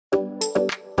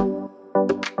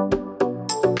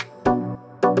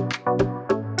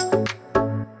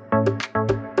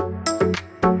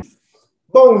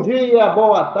dia,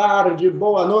 boa tarde,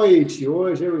 boa noite.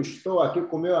 Hoje eu estou aqui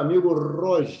com meu amigo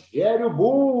Rogério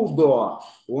Buldo,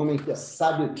 o homem que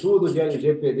sabe tudo de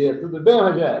LGPD. Tudo bem,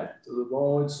 Rogério? Tudo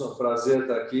bom, Hudson? Prazer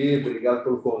estar aqui. Obrigado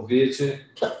pelo convite.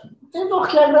 Tem por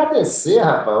que agradecer,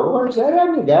 rapaz. O Rogério é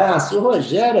amigaço. O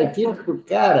Rogério aqui, o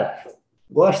cara,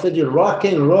 gosta de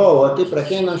rock and roll. Aqui, para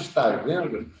quem não está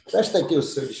vendo, presta aqui o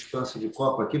seu descanso de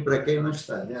copo aqui, para quem não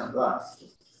está vendo. Ó.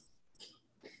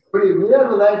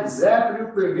 Primeiro Led Zeppelin e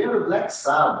o primeiro Black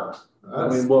Sabbath.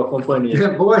 Estamos em boa companhia.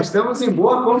 Boa, estamos em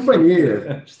boa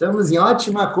companhia. Estamos em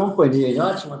ótima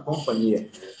companhia.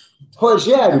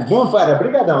 Rogério, bom, para,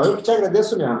 brigadão. Eu que te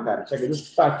agradeço mesmo, cara. Te agradeço por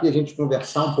estar aqui, a gente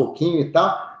conversar um pouquinho e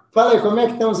tal. Fala aí, como é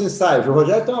que estão os ensaios? O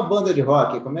Rogério tem uma banda de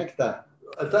rock, como é que tá?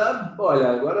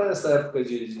 Olha, agora nessa época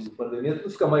de pandemia tudo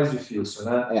fica mais difícil,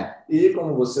 né? É. E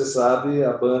como você sabe,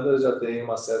 a banda já tem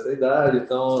uma certa idade,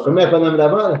 então... Como é que é o nome da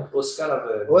banda? Os Cara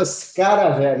Velho. Os Cara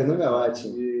Velho, não é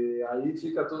ótimo. E aí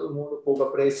fica todo mundo um pouco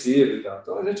apreensivo e tal.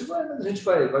 Então a gente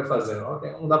vai fazendo.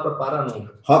 Não dá para parar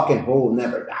nunca. Rock and roll,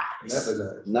 never dies.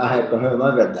 Não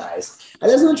é verdade.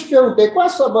 Aliás, eu não te perguntei, qual é a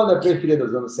sua banda preferida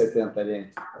dos anos 70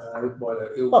 ali?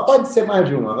 Olha, pode ser mais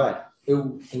de uma, vai.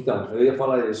 Eu ia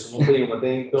falar isso, não tem uma,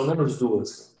 tem pelo menos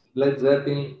duas. Led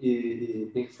Zeppelin e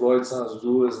Pink Floyd são as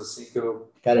duas assim que eu...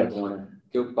 Cara, é bom, né?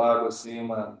 Que eu pago assim,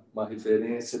 uma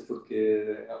referência,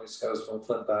 porque os caras são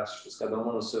fantásticos, cada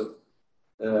um no seu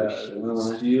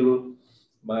estilo,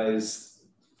 mas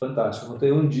fantástico. Não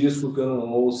tem um disco que eu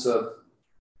não ouça,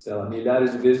 sei lá,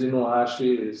 milhares de vezes e não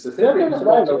ache... Você sempre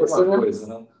verdade, alguma coisa,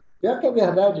 não? Pior que é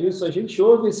verdade isso, a gente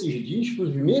ouve esses discos,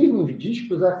 os mesmos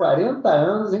discos há 40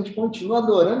 anos, a gente continua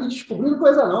adorando e descobrindo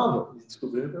coisa nova.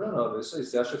 Isso aí,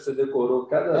 você acha que você decorou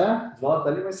cada nota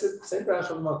ali, mas você sempre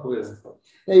acha alguma coisa.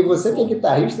 E você que é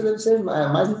guitarrista deve ser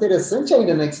mais interessante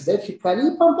ainda, né? Que você deve ficar ali,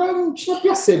 papai não tinha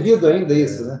percebido ainda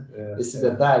isso, né? Esse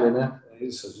detalhe, né? É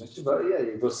isso, a gente vai, e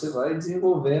aí você vai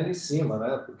desenvolvendo em cima,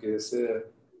 né? Porque você...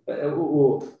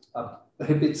 A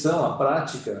repetição, a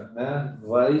prática, né,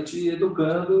 vai te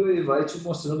educando e vai te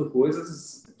mostrando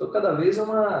coisas. Então, cada vez é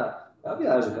uma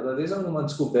viagem, cada vez é uma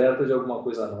descoberta de alguma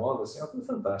coisa nova. Assim, é uma coisa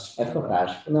fantástica. É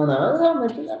fantástico. Não,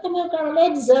 realmente, também o cara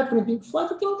Led Zeppelin, Pink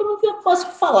Floyd, eu também não posso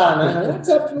falar, né? Led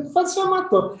Zeppelin, Pink Floyd, você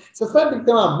matou. Você sabe que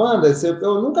tem uma banda,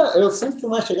 eu sempre fui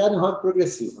mais chegado em rock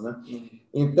progressivo, né?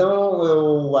 Então,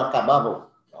 eu acabava,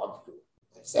 óbvio,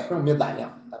 sempre um medalhão,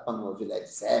 tá? Para não ouvir Led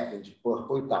Zeppelin, de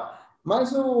porco e tal.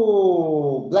 Mas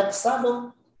o Black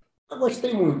Sabbath eu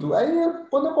gostei muito. Aí,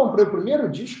 quando eu comprei o primeiro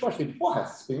disco, eu achei, porra,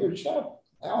 esse primeiro disco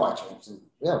é ótimo.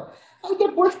 Entendeu? Aí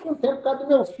depois, com o tempo, por causa do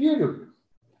meu filho,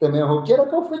 também é roqueiro,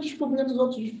 que eu fui descobrindo os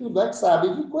outros discos do Black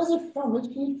Sabbath. E vi coisas realmente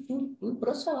que me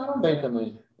impressionaram bem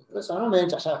também.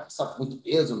 Impressionantemente. Achava que só muito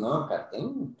peso, não, cara.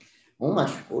 Tem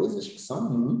umas coisas que são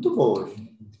muito boas.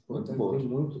 Muito boas.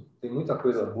 Tem muita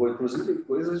coisa boa, inclusive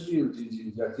coisas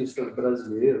de artistas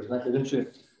brasileiros, né? Que a gente...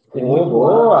 Tem muito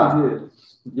boa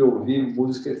de ouvir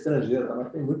música estrangeira,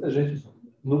 mas tem muita gente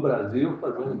no Brasil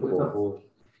fazendo coisa boa.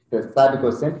 Você sabe que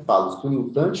eu sempre falo, se o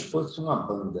Mutantes fosse uma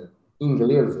banda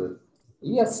inglesa,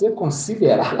 ia ser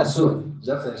considerado...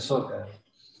 Já pensou, cara?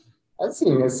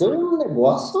 Assim, ia ser um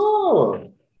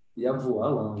negócio... Ia voar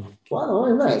longe. Voar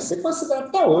longe, né?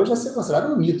 Até hoje, ia ser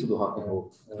considerado um mito do rock and roll.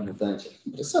 Mutante.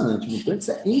 Impressionante. Mutantes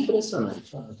é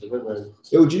impressionante. É verdade.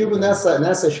 Eu digo,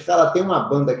 nessa escala, tem uma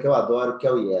banda que eu adoro, que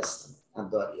é o Yes.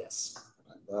 Adoro Yes.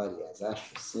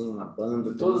 Acho, sim, uma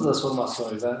banda... Todas as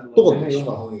formações, né? Não Todas. Tem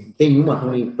nenhuma ruim. Tem uma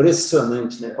ruim,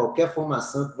 impressionante, né? Qualquer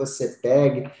formação que você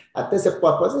pegue, até você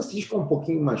pode assistir um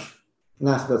pouquinho mais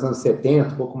dos anos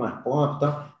 70, um pouco mais pop e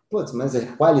tal. Putz, mas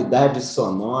a qualidade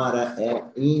sonora é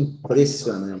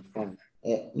impressionante.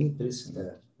 É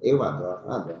impressionante. Eu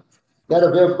adoro.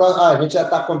 Quero ver o próximo. A gente já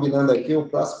está combinando aqui o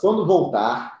próximo. Quando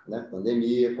voltar, né?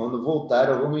 Pandemia, quando voltar,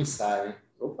 eu vou no ensaio. Hein?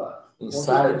 Opa!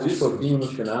 Ensaio de chopinho no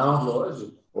final.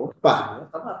 Lógico. Opa! Já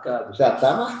está marcado. Já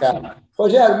está marcado.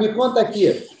 Rogério, me conta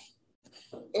aqui.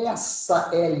 Essa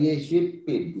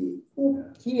LGPD. O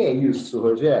que é isso,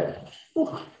 Rogério?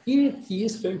 Por que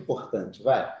isso é importante?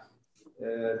 Vai.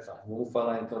 Vamos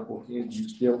falar então um pouquinho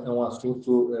disso, que é um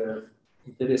assunto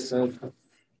interessante,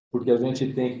 porque a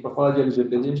gente tem, para falar de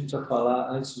LGPD, a gente precisa falar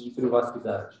antes de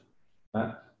privacidade,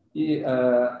 né? E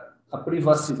a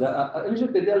privacidade, a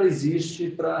LGPD ela existe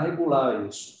para regular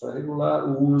isso, para regular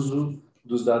o uso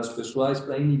dos dados pessoais,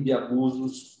 para inibir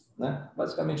abusos, né?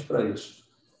 Basicamente para isso.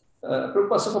 A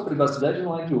preocupação com a privacidade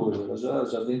não é de hoje, ela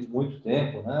já vem de muito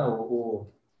tempo, né?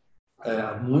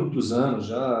 Há muitos anos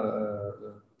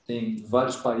já tem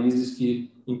vários países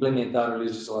que implementaram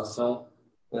legislação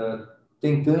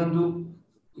tentando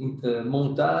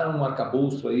montar um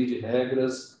arcabouço aí de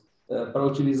regras para a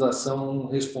utilização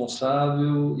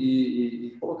responsável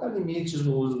e colocar limites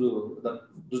no uso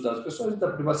dos dados pessoais e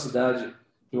da privacidade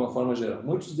de uma forma geral.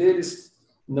 Muitos deles,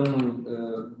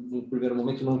 no primeiro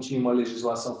momento, não tinham uma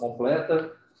legislação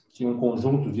completa, tinham um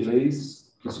conjunto de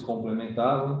leis que se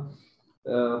complementavam,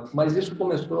 mas isso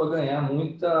começou a ganhar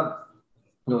muita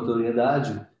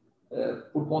notoriedade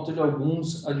por conta de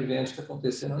alguns adventos que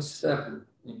aconteceram nesse século,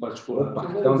 em particular.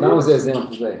 Opa, então, dá uns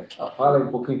exemplos aí. Fala aí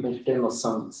um pouquinho para a gente ter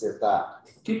noção do que você está...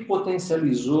 O que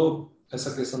potencializou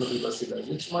essa questão da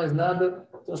privacidade? Antes de mais nada,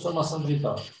 transformação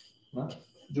digital. Né?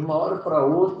 De uma hora para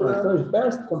outra... Então,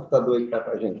 espera computador aí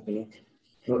para a gente, né?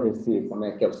 Como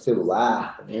é que é o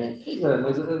celular, né? Pois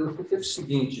mas eu fiquei o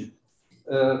seguinte,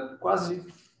 quase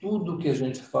tudo que a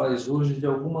gente faz hoje, de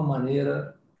alguma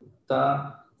maneira,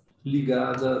 está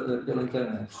ligada pela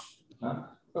internet. Né?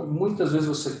 Então, muitas vezes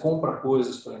você compra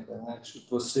coisas pela internet,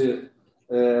 você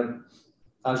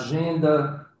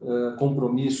agenda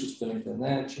compromissos pela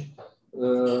internet,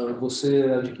 você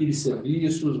adquire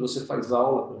serviços, você faz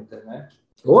aula pela internet.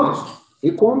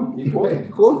 E como?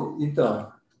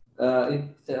 Então,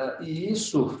 e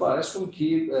isso faz com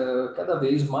que cada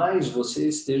vez mais você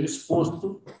esteja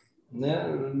exposto, né,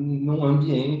 num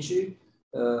ambiente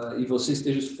e você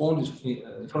esteja expondo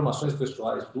informações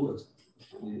pessoais suas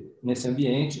nesse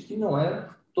ambiente que não é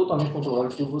totalmente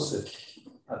controlado por você.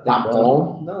 Até tá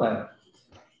bom. Não é.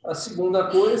 A segunda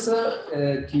coisa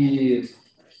que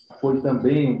foi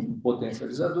também um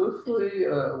potencializador foi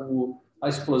a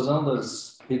explosão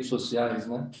das redes sociais,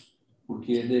 né?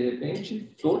 Porque, de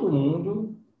repente, todo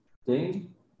mundo tem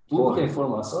tudo que é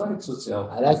informação na rede social.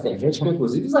 Aliás, tem gente que,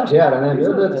 inclusive, exagera, né?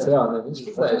 Meu Deus do céu, né? Tem gente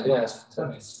que exagera.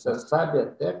 Você sabe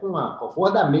até com a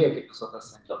cor da meia que a pessoa está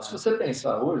saindo. Então, se você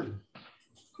pensar hoje,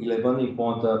 e levando em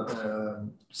conta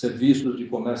serviços de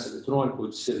comércio eletrônico,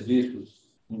 de serviços,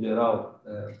 em geral,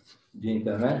 de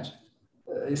internet,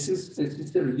 esses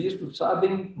serviços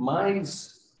sabem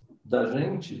mais da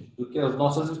gente do que as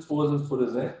nossas esposas, por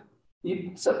exemplo,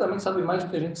 e certamente sabem mais do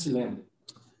que a gente se lembra.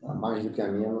 Mais do que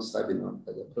a minha não sabe, não.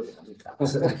 Eu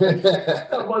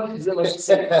posso dizer, mas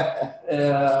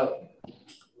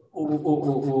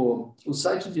o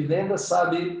site de venda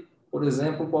sabe, por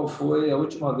exemplo, qual foi a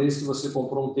última vez que você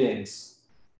comprou um tênis.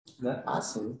 Né?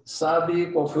 Sim.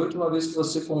 Sabe qual foi a última vez que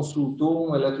você consultou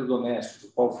um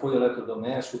eletrodoméstico? Qual foi o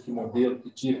eletrodoméstico, que modelo, que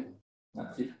tipo?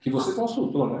 Né? Que você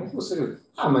consultou, não é que você...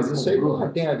 mas isso aí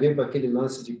tem a ver com aquele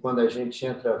lance de quando a gente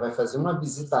entra, vai fazer uma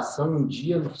visitação um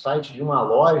dia no site de uma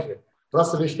loja,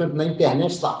 próxima vez que entra na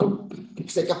internet, você fala, o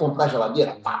que você quer comprar,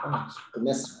 geladeira?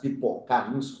 Começa a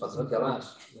pipocar nisso, fazer aquela...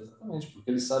 Exatamente, porque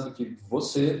ele sabe que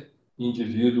você,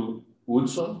 indivíduo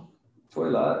Hudson, foi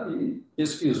lá e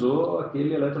pesquisou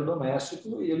aquele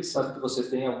eletrodoméstico e ele sabe que você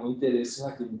tem algum interesse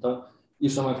naquilo. Então,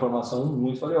 isso é uma informação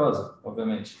muito valiosa,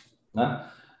 obviamente. Né?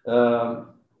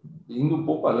 Indo um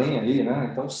pouco além aí, né?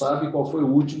 Então, sabe qual foi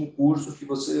o último curso que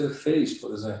você fez,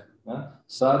 por exemplo. Né?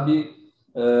 Sabe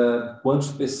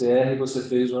quantos PCR você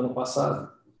fez no ano passado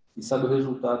e sabe o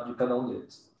resultado de cada um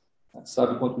deles.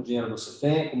 Sabe quanto dinheiro você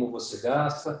tem, como você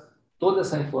gasta. Toda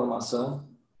essa informação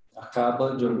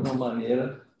acaba, de alguma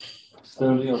maneira,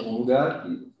 estando em algum lugar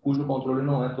cujo controle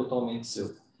não é totalmente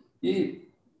seu. E,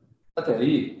 até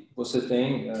aí, você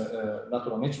tem,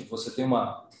 naturalmente, você tem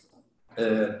uma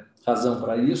razão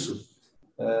para isso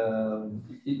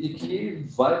e que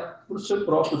vai para o seu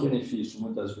próprio benefício,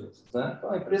 muitas vezes. Né? Então,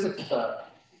 a empresa que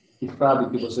sabe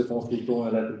que você consultou um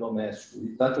eletrodoméstico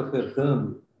e está te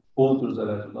ofertando outros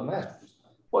eletrodomésticos,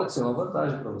 pode ser uma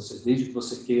vantagem para você, desde que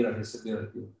você queira receber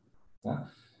aquilo. Né?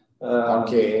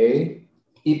 Ok.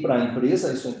 E para a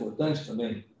empresa isso é importante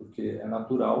também, porque é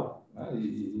natural, né?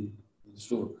 E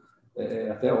isso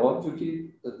é até óbvio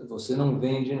que você não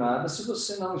vende nada se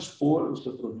você não expor o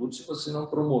seu produto, se você não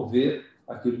promover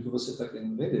aquilo que você está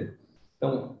querendo vender.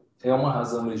 Então, é uma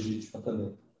razão legítima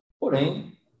também.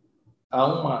 Porém,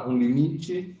 há um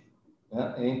limite,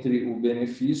 né, entre o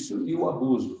benefício e o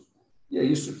abuso. E é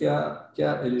isso que a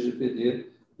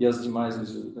LGPD e as demais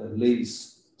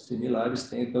leis similares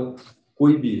tentam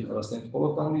coibir, elas têm que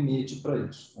colocar um limite para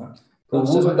isso. Né? Então, o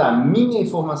uso da minha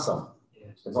informação.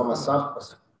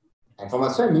 A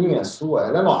informação é minha, é sua,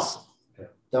 ela é nossa.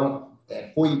 Então,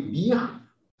 coibir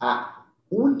a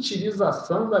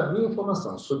utilização da minha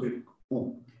informação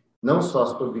não só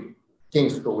sobre quem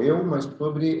sou eu, mas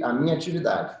sobre a minha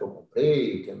atividade, que eu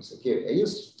comprei, que eu não sei o quê. É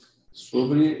isso?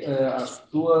 Sobre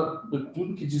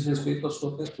tudo que diz respeito à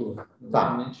sua pessoa.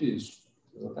 Exatamente isso.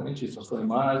 Exatamente isso. A sua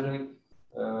imagem,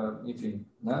 enfim,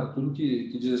 né? Tudo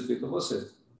que diz respeito a você.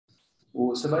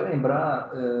 Você vai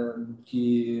lembrar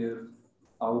que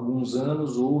há alguns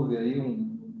anos houve aí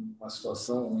um uma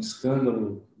situação, um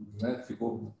escândalo, né, que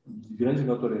ficou de grande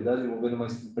notoriedade envolvendo uma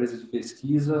empresa de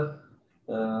pesquisa,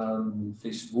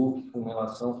 Facebook, com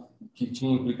relação que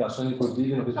tinha implicações,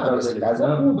 inclusive, no resultado da Esse caso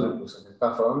é público. Você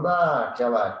está falando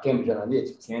daquela Cambridge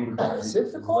Analytica. Você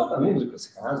ficou público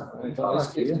esse caso. Então,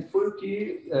 esse foi o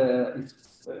que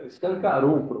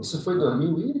escancarou o problema. Isso foi em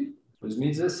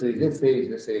 2016.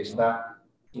 16, tá?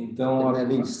 Então, a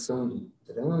eleição de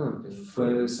Trump. Foi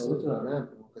a eleição de Trump, né?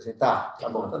 Tá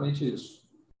bom. Exatamente isso.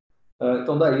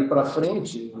 Então, daí para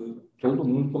frente, todo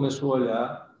mundo começou a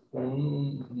olhar com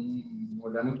um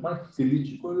olhar muito mais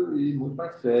crítico e muito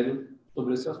mais sério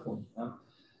sobre esse assunto, né?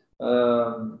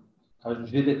 A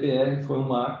GDPR foi um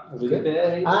marco. A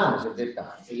GDPR... GDPR.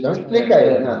 Então, explica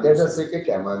aí, né? Até já sei o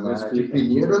que é, mas de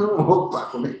primeiro eu não vou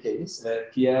falar como é que é isso.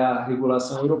 Que é a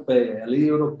regulação europeia, a lei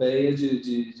europeia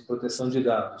de proteção de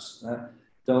dados, né?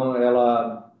 Então,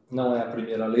 ela não é a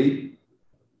primeira lei.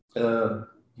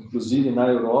 Inclusive, na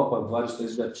Europa, vários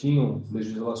países já tinham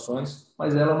legislações,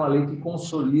 mas ela é uma lei que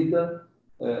consolida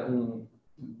um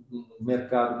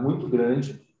mercado muito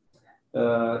grande,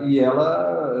 e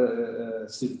ela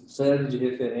se serve de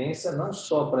referência não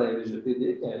só para a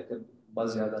LGPD, que é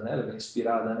baseada nela, é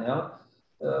inspirada nela,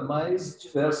 mas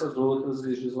diversas outras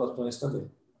legislações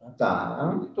também, né?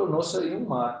 Tá. E tornou-se aí um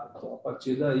marco. Então, a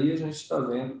partir daí, a gente está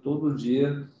vendo todo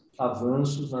dia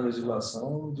avanços na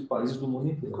legislação de países do mundo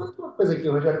inteiro. Conta uma coisa aqui,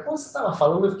 Rogério. Quando você estava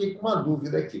falando, eu fiquei com uma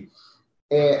dúvida aqui.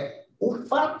 O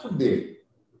fato de...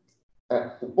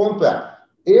 o ponto é,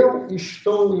 eu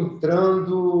estou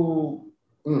entrando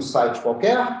em um site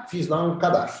qualquer, fiz lá um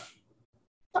cadastro.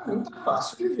 Está muito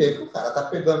fácil de ver que o cara está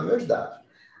pegando meus dados.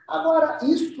 Agora,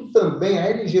 isso também, a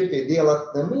LGPD,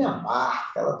 ela também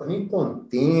abarca, ela também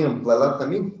contempla, ela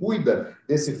também cuida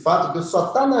desse fato de eu só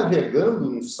estar navegando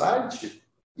no site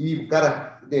e o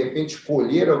cara, de repente,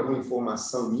 colher alguma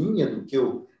informação minha do que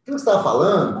você estava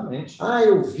falando. Exatamente.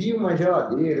 Eu vi uma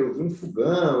geladeira, eu vi um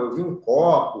fogão, eu vi um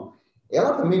copo.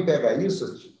 Ela também pega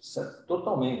isso?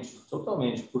 Totalmente,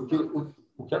 totalmente. Porque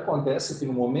o que acontece é que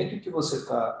no momento em que você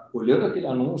está olhando aquele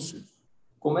anúncio,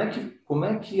 como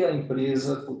é que a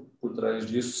empresa por trás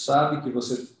disso sabe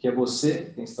que é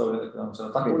você quem está olhando aquele anúncio? Ela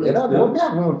está coletando, boa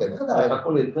pergunta, é verdade. Ela está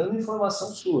coletando informação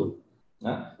sua,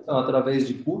 né? Então, através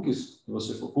de cookies,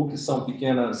 cookies são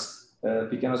pequenos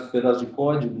pedaços de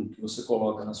código que você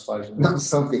coloca nas páginas. Não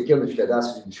são pequenos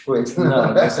pedaços de biscoito?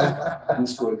 Não são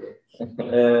biscoito.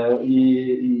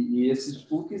 E esses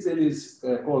cookies, eles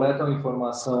coletam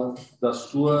informação da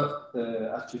sua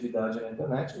atividade na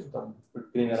internet. Então,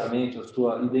 primeiramente, a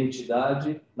sua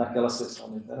identidade naquela seção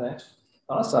da internet.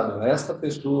 Ela sabe, esta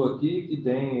pessoa aqui que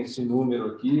tem esse número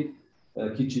aqui,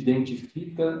 que te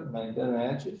identifica na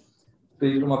internet,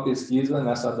 fez uma pesquisa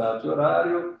nessa data e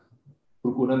horário,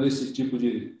 procurando esse tipo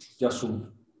de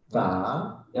assunto.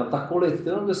 Tá. Ela está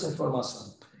coletando essa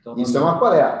informação. Então, isso é uma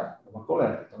coleta. Uma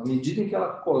coleta. Então, na medida em que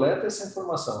ela coleta essa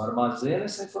informação, armazena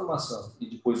essa informação e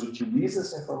depois utiliza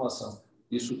essa informação,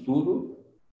 isso tudo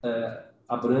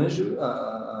abrange,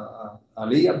 a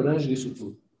lei abrange isso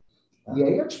tudo. E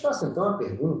aí eu te faço então uma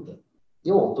pergunta.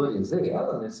 Eu autorizei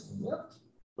ela nesse momento?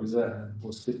 Pois é,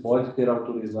 você pode ter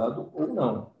autorizado ou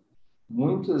não.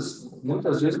 Muitas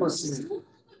vezes você... Não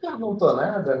perguntou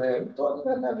nada, né? Eu estou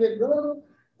navegando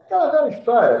aquela velha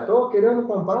história. Estou querendo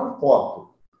comprar um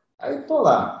copo. Aí estou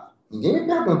lá. Ninguém me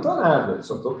perguntou nada,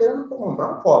 só estou querendo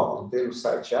comprar um copo. Entrei no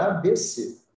site A, B,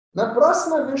 C. Na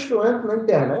próxima vez que eu entro na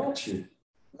internet,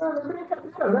 não é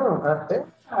brincadeira, não. Até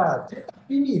a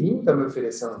Pimirim está me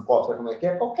oferecendo um copo. Sabe como é que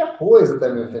é? Qualquer coisa está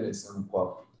me oferecendo um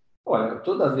copo. Olha,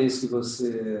 toda vez que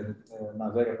você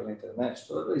navega pela internet,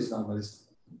 toda vez não, mas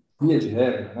via de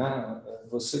regra, né?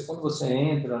 Quando você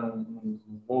entra num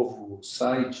novo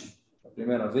site a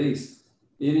primeira vez,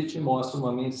 ele te mostra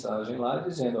uma mensagem lá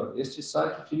dizendo, olha, este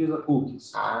site utiliza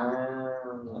cookies.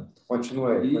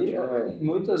 Continua aí. E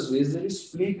muitas vezes ele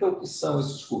explica o que são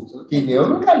esses cookies. Que eu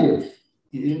nunca li.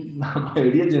 E a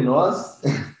maioria de nós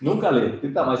nunca lê. Porque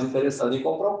está mais interessado em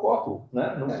comprar um copo,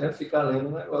 né? Não quer ficar lendo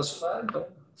o negócio lá, então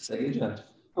segue adiante.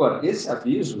 Agora, esse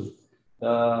aviso,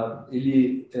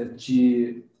 ele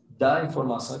te dá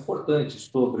informação importante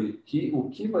sobre o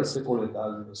que vai ser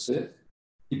coletado de você,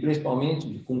 e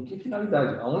principalmente com que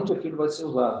finalidade, aonde aquilo vai ser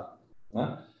usado,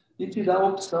 né? E te dá a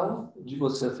opção de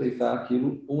você aceitar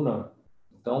aquilo ou não.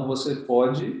 Então, você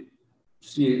pode,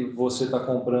 se você está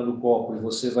comprando copo e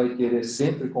você vai querer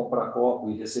sempre comprar copo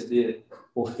e receber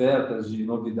ofertas de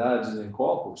novidades em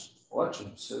copos,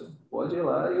 ótimo, você pode ir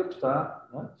lá e optar,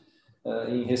 né,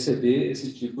 em receber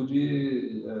esse tipo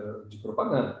de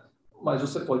propaganda. Mas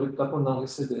você pode optar por não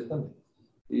receber também.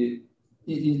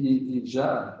 E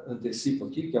já antecipo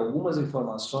aqui que algumas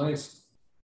informações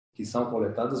que são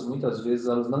coletadas, muitas vezes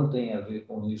elas não têm a ver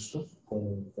com isso,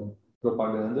 com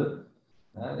propaganda,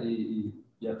 né?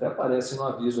 E até aparece no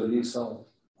aviso ali, são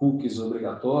cookies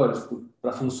obrigatórios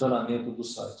para funcionamento do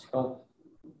site. Então,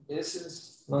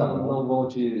 esses não vão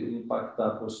te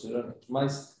impactar posteriormente.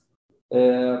 Mas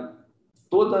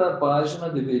toda a página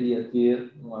deveria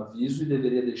ter um aviso e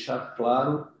deveria deixar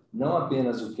claro não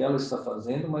apenas o que ela está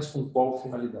fazendo, mas com qual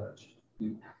finalidade.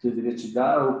 E deveria te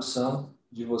dar a opção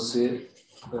de você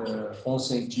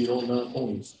consentir ou não com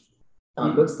isso.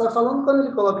 Quando você está falando, quando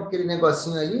ele coloca aquele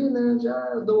negocinho ali, né,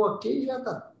 já dou ok,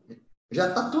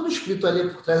 já tá tudo escrito ali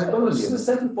por trás da economia. Você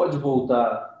sempre pode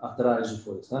voltar atrás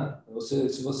depois, né?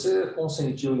 Se você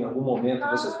consentiu em algum momento,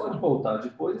 você pode voltar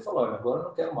depois e falar, olha, agora eu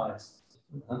não quero mais.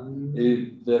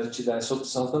 Ele deve te dar essa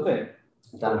opção também.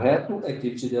 O correto é que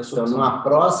ele te dê essa opção. Então, numa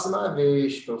próxima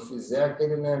vez que eu fizer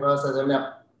aquele negócio...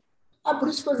 por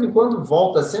isso que, de vez em quando,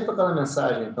 volta sempre aquela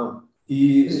mensagem, então.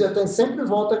 E isso já tem sempre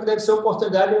volta que deve ser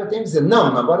oportunidade e eu tenho que dizer, não,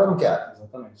 agora eu não quero.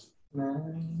 Exatamente.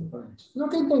 Exatamente.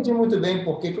 Nunca entendi muito bem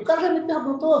por quê, porque o cara já me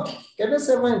perguntou, quer ver se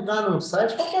você vai entrar num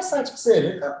site, qualquer site que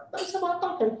seja, aí você vai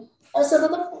estar ok. Aí você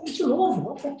dá de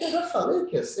novo, porque eu já falei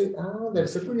que ia ser. Deve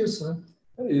ser por isso, né?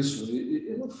 É isso.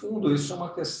 E no fundo, isso é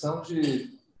uma questão de...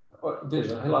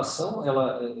 Veja, a relação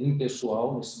ela é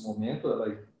impessoal nesse momento, ela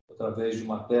é através de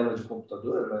uma tela de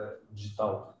computador, ela é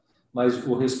digital. Mas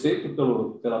o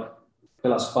respeito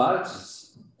pelas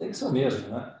partes tem que ser o mesmo,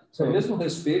 né? É o mesmo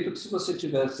respeito que se você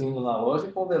estivesse indo na loja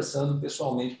e conversando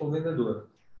pessoalmente com o vendedor,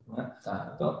 né?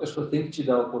 Então, a pessoa tem que te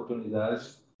dar a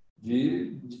oportunidade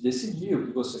de decidir o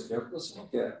que você quer e o que você não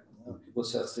quer, né? O que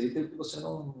você aceita e o que você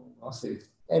não aceita.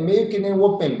 É meio que nem o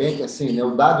Open Bank, assim, né?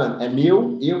 O dado é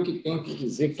meu, eu que tenho que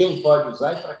dizer quem pode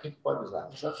usar e para quem pode usar.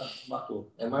 Exatamente, matou.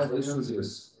 É mais ou menos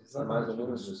isso. É mais ou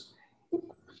menos isso.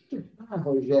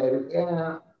 Rogério,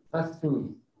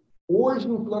 assim, hoje,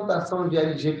 implantação de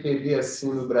LGPD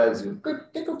assim no Brasil, o que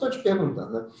eu estou te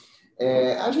perguntando,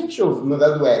 né? A gente ouve no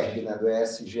lugar do ERG, né? Do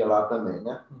ESG lá também,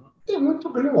 né? Tem muito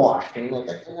greenwashing, né? Que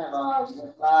é aquele negócio,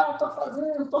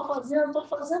 estou fazendo,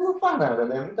 não faz nada,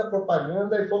 né? Muita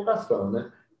propaganda e pouca ação,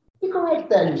 né? E como é que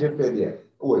está a LGPD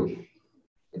hoje?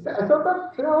 Então,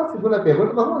 a segunda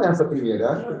pergunta, mas vamos nessa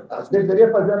primeira. Acho que deveria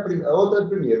fazer a outra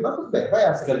primeiro, mas tudo bem, vai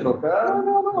essa. Quer trocar?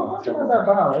 Não, vamos mandar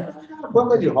bala. É uma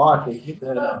banda de rock aqui.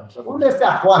 Vamos nesse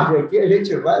acorde aqui, a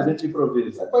gente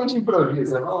improvisa. Depois a gente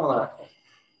improvisa, vamos lá.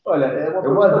 Olha,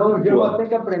 eu vou ter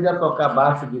que aprender a tocar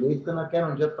baixo direito, porque eu não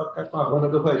quero um dia tocar com a banda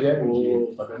do Rogério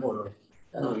Buldo. Demorou.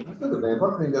 Tudo bem, vou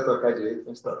aprender a tocar direito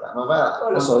para a gente tocar. Mas vai lá.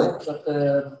 Olha só,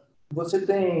 você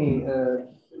tem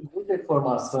muita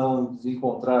informação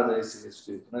desencontrada a esse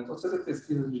respeito, né? Então, você vê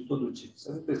pesquisas de todo tipo.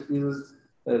 Você vê pesquisas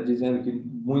dizendo que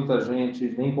muita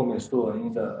gente nem começou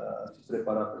ainda a se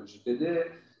preparar para o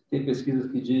LGPD, tem pesquisas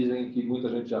que dizem que muita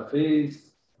gente já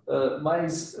fez,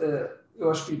 mas eu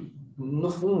acho que,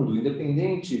 no fundo,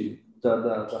 independente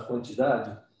da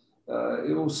quantidade,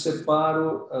 eu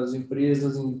separo as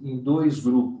empresas em dois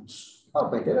grupos.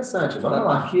 Interessante, vamos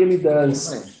lá. Aquele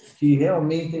que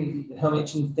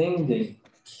realmente entendem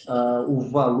o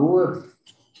valor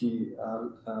que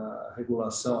a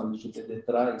regulação, a LGPD,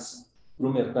 traz para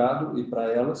o mercado e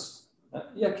para elas, né?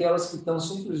 E aquelas que estão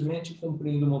simplesmente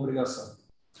cumprindo uma obrigação.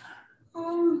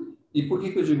 E por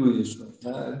que eu digo isso?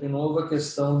 De novo, a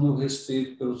questão do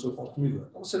respeito pelo seu consumidor.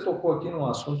 Então, você tocou aqui num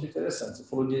assunto interessante, você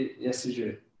falou de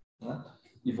ESG, né?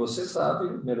 E você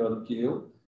sabe, melhor do que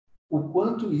eu, o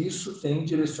quanto isso tem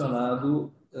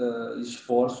direcionado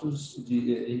esforços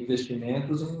de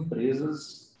investimentos em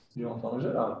empresas de uma forma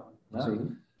geral, né?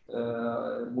 Sim.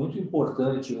 É muito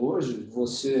importante hoje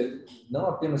você não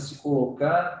apenas se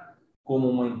colocar como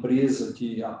uma empresa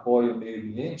que apoia o meio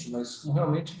ambiente, mas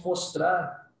realmente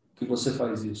mostrar que você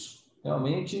faz isso.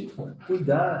 Realmente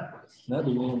cuidar, né,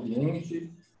 do meio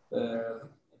ambiente,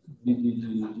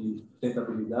 de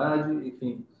sustentabilidade,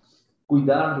 enfim,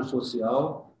 cuidar do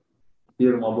social,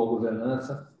 ter uma boa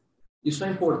governança. Isso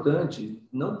é importante,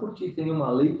 não porque tem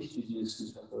uma lei que te diz que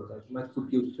isso é importante, mas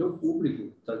porque o seu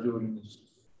público está de olho nisso.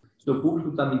 O seu público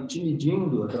está te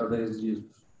medindo através disso,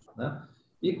 né?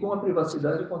 E com a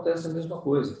privacidade acontece a mesma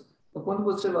coisa. Então, quando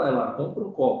você vai lá, compra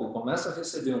um copo e começa a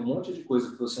receber um monte de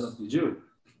coisa que você não pediu,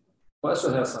 qual é a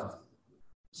sua reação?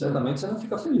 Certamente você não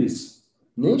fica feliz.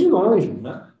 Nem de longe,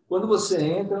 né? Quando você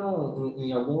entra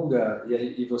em algum lugar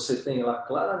e você tem lá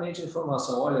claramente a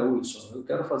informação, olha, Hudson, eu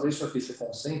quero fazer isso aqui, você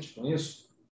consente com isso?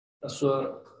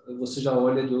 Você já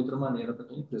olha de outra maneira para a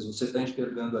sua empresa. Você está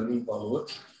enxergando ali um valor,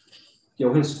 que é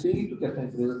o respeito que essa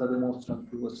empresa está demonstrando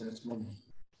por você nesse momento.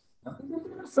 É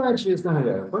interessante isso, né,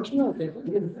 Rogério? Continua.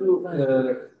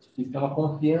 Que é uma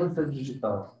confiança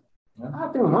digital. né? Ah,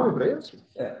 tem um nome para isso?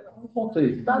 É um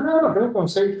conceito. Tá, não, tem um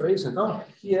conceito para isso, então?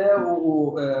 Que é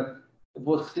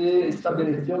você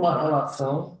estabelecer uma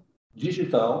relação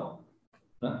digital,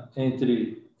 né,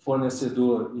 entre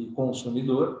fornecedor e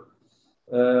consumidor,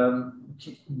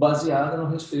 baseada no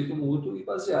respeito mútuo e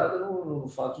baseada no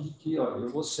fato de que, olha, eu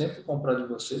vou sempre comprar de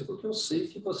você porque eu sei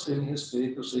que você me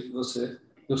respeita, eu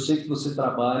sei que você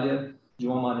trabalha de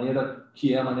uma maneira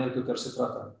que é a maneira que eu quero ser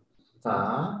tratado.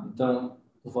 Tá. Então,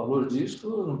 o valor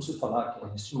disso, não preciso falar que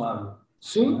é estimável.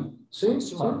 Sim, Né? sim, É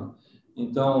estimável.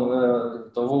 Então,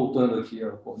 voltando aqui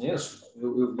ao começo,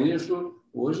 eu vejo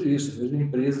hoje isso, eu vejo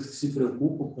empresas que se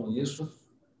preocupam com isso,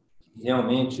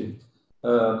 realmente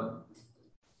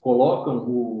colocam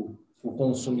o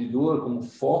consumidor como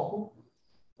foco,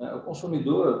 né? O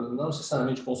consumidor, não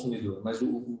necessariamente o consumidor, mas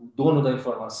o dono da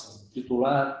informação, o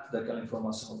titular daquela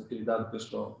informação, daquele dado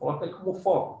pessoal, coloca ele como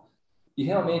foco. E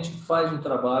realmente faz um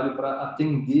trabalho para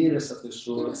atender essa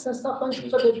pessoa. Você está falando de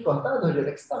poder de cortado, Rogério?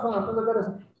 É que você está falando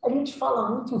agora. A gente fala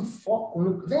muito em foco.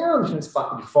 Vem anos nesse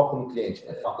papo de foco no cliente.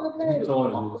 Né? Foco no cliente,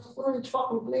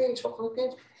 foco no cliente, foco no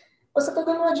cliente. Você está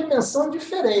dando uma dimensão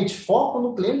diferente. Foco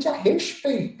no cliente é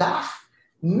respeitar.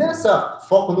 Nessa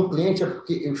foco no cliente é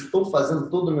porque eu estou fazendo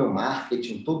todo o meu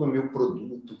marketing, todo o meu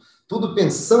produto, tudo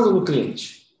pensando no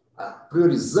cliente,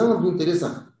 priorizando o interesse.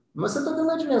 Mas você está dando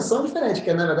uma dimensão diferente,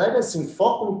 que na verdade, assim,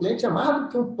 foco no cliente é mais do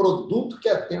que um produto que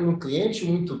atende um cliente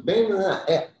muito bem, né?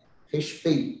 É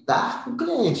respeitar o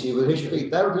cliente. E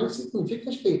respeitar o cliente significa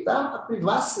respeitar a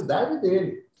privacidade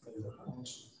dele.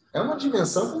 É uma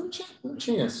dimensão que não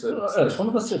tinha.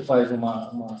 Quando você faz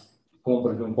uma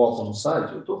compra de um copo no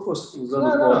site, eu estou usando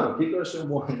o copo aqui que eu achei um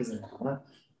bom exemplo, né?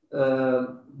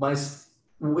 Mas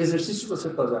o exercício de você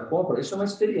fazer a compra, isso é uma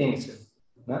experiência,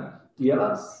 né? E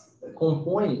ela é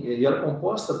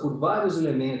composta por vários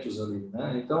elementos ali,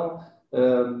 né? Então,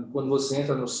 quando você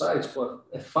entra no site, pô,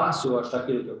 é fácil eu achar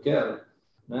aquilo que eu quero,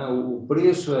 né? O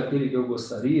preço é aquele que eu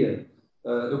gostaria.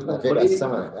 Eu comprei,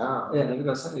 navegação é legal. A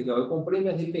navegação é legal. Eu comprei e me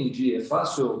arrependi. É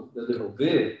fácil eu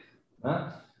devolver,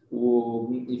 né?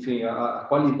 Enfim, a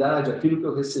qualidade, aquilo que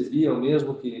eu recebi é o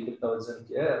mesmo que ele estava dizendo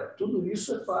que era. Tudo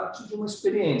isso é parte de uma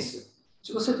experiência.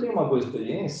 Se você tem uma boa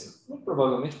experiência, muito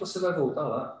provavelmente você vai voltar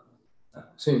lá. Né?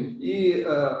 Sim. E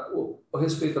o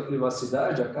respeito à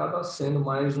privacidade acaba sendo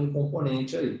mais um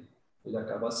componente aí. Ele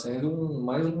acaba sendo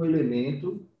mais um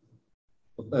elemento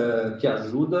que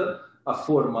ajuda a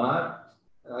formar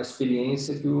a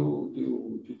experiência que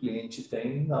o cliente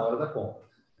tem na hora da compra.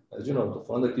 Mas, de novo, estou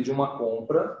falando aqui de uma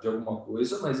compra de alguma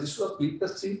coisa, mas isso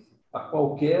aplica-se a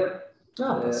qualquer...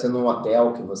 Pode ser num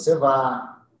hotel que você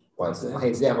vá, pode ser uma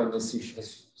reserva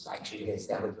nesses sites de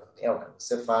reserva de hotel que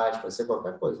você faz, pode ser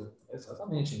qualquer coisa.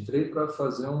 Exatamente. Entrei para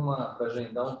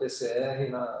agendar um PCR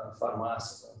na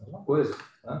farmácia, a mesma coisa.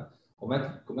 Né? Como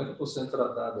é que eu estou sendo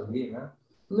tratado ali, né?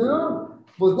 Não,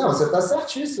 você está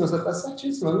certíssimo, você está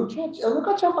certíssimo. Eu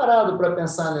nunca tinha parado para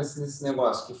pensar nesse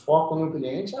negócio, que foco no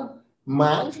cliente é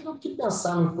mais do que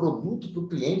pensar no produto do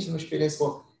cliente, na experiência.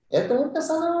 É também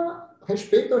pensar no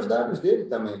respeito aos dados dele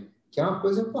também, que é uma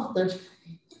coisa importante.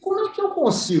 E como é que eu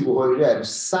consigo, Rogério,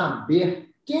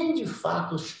 saber quem de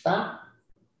fato está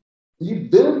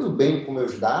lidando bem com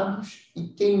meus dados e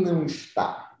quem não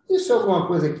está? Isso é alguma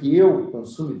coisa que eu,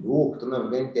 consumidor, que estou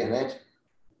navegando na internet,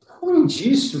 um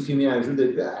indício que me ajuda a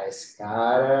ver, esse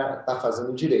cara está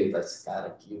fazendo direito, esse cara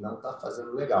aqui não está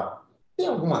fazendo legal. Tem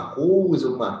alguma coisa,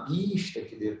 alguma pista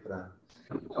que dê para...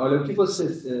 Olha, o que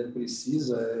você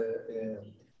precisa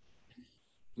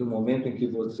no momento em que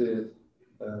você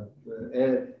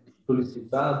é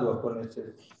solicitado a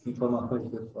fornecer informações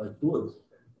pessoais suas,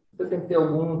 você tem que ter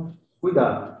algum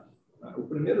cuidado. O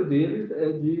primeiro deles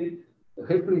é de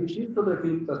refletir sobre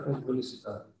aquilo que está sendo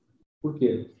solicitado. Por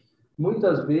quê?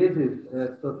 Muitas vezes,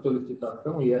 essa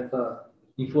solicitação e essa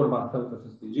informação que está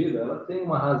sendo pedida, ela tem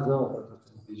uma razão para estar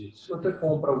sendo pedida. Se você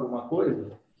compra alguma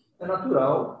coisa, é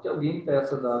natural que alguém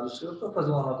peça dados seus para fazer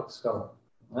uma nota fiscal.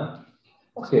 Né?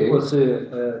 Se você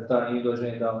está indo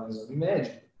agendar um exame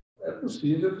médico, é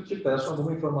possível que te peçam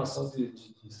alguma informação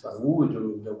de saúde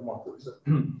ou de alguma coisa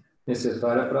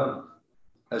necessária para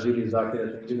agilizar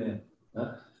aquele atendimento.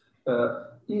 Né?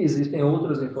 E existem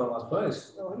outras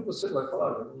informações onde você vai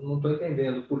falar, não estou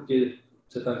entendendo por que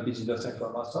você está me pedindo essa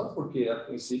informação, porque, a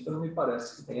princípio, não me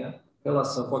parece que tenha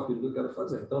relação com aquilo que eu quero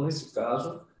fazer. Então, nesse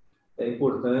caso, é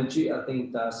importante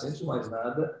atentar-se, antes de mais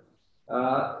nada,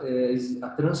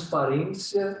 a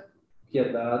transparência que é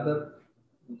dada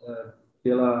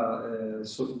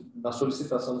na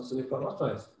solicitação dessas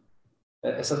informações.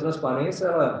 Essa transparência,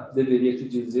 ela deveria te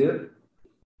dizer,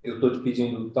 eu estou te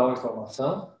pedindo tal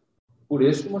informação, por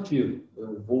este motivo.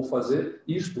 Eu vou fazer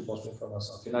isto com a sua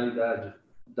informação, a finalidade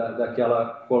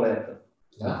daquela coleta.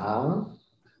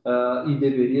 E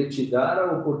deveria te dar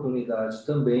a oportunidade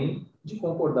também de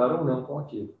concordar ou não com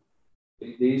aquilo,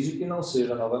 desde que não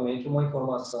seja, novamente, uma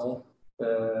informação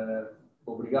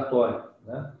obrigatória,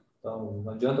 né? Então,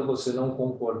 não adianta você não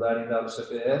concordar em dar o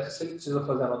CPF se ele precisa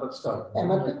fazer a nota fiscal.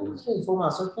 Mas tem muitas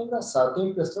informações que é engraçado. Tem a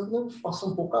impressão que devemos passar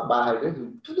um pouco a barra.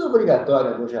 Né? Tudo é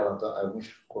obrigatório em alguns relatórios, alguns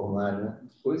formulários, né?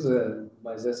 Pois é,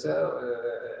 mas essa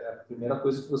é a primeira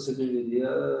coisa que você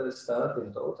deveria estar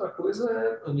atento. A outra coisa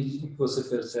é, à medida que você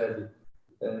percebe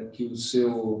que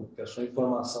a sua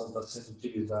informação está sendo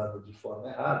utilizada de forma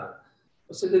errada,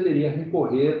 você deveria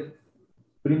recorrer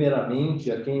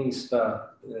primeiramente a quem está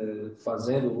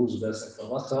fazendo uso dessa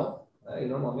informação, né? E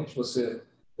normalmente você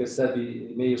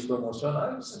recebe e-mails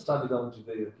promocionais, você sabe de onde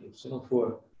veio aquilo. Se não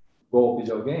for golpe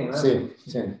de alguém, né? Sim,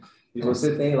 sim. E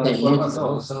você tem lá a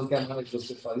informação, você não quer mais,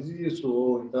 você faz isso,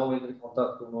 ou então entra em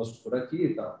contato conosco por aqui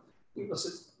e tal. E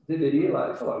você deveria ir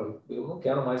lá e falar, olha, eu não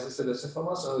quero mais receber essa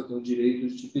informação, eu tenho o direito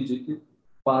de te pedir que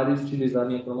pare de utilizar a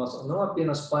minha informação. Não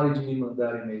apenas pare de me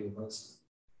mandar e-mail, mas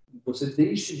você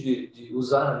deixe de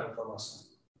usar a minha informação.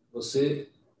 Você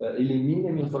elimine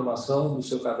a minha informação do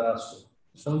seu cadastro.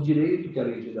 Isso é um direito que a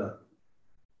lei te dá.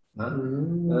 Né?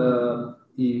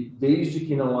 E desde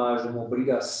que não haja uma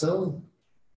obrigação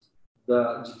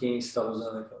de quem está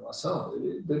usando a informação,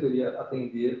 ele deveria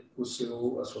atender a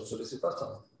sua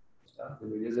solicitação. Tá?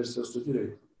 Deveria exercer o seu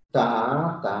direito.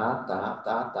 Tá.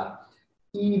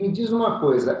 E me diz uma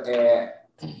coisa,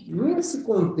 nesse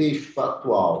contexto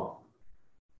atual,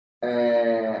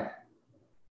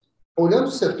 olhando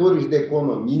os setores da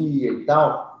economia e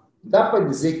tal, dá para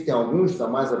dizer que tem alguns que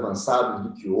estão mais avançados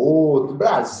do que outros,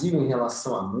 Brasil em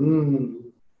relação ao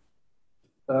mundo,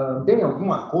 tem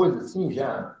alguma coisa assim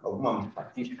já, alguma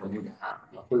estatística,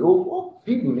 ou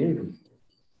PIB mesmo?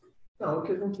 Não, o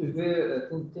que a gente vê,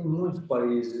 tem muitos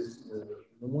países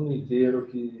no mundo inteiro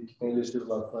que têm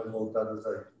legislações voltadas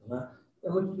a isso, né? É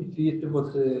muito difícil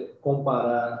você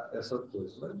comparar essas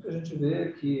coisas, mas o que a gente vê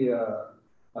é que a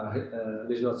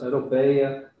legislação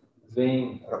europeia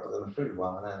vem... Não foi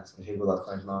igual, né? Essas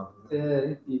regulações novas.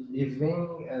 E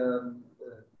vem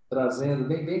trazendo,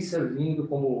 vem servindo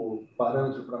como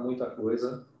parâmetro para muita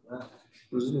coisa, né?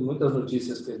 Inclusive, muitas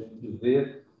notícias que a gente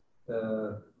vê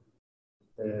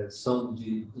são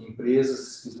de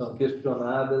empresas que são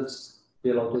questionadas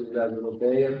pela autoridade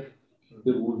europeia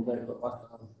pelo uso da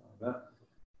informação. Né?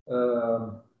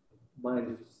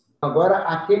 Mas... Agora,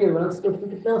 aquele lance que eu fico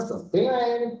pensando, tem a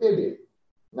LGPD,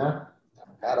 né?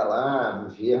 O cara lá, o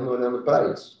governo, olhando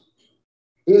para isso.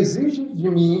 Exige de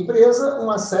minha empresa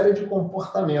uma série de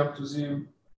comportamentos e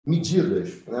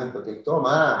medidas, né, que eu tenho que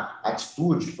tomar,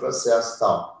 atitudes, processos e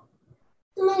tal.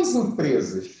 E nas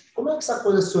empresas, como é que essa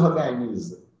coisa se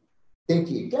organiza?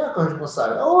 Quem é o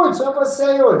responsável? Hudson, é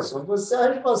você, Hudson. Você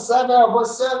é responsável,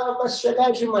 você vai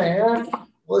chegar de manhã,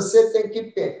 você tem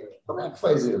que pegar. Como é que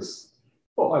faz isso?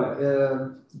 Bom,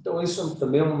 olha, então isso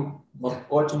também é uma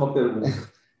ótima pergunta.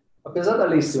 Apesar da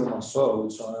lei ser uma só,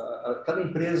 Hudson, cada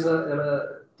empresa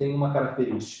ela tem uma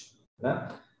característica, né?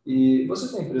 E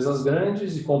você tem empresas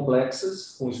grandes e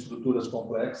complexas, com estruturas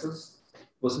complexas.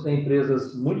 Você tem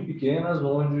empresas muito pequenas,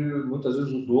 onde muitas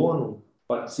vezes o dono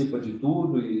participa de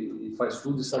tudo e faz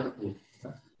tudo e sabe tudo,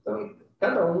 né?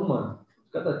 Então,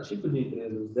 cada tipo de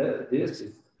empresa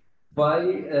desse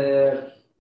vai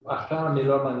achar a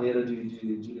melhor maneira de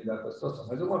lidar com a situação.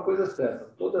 Mas uma coisa é certa,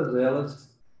 todas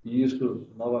elas, e isso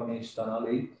novamente está na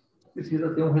lei, precisa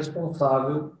ter um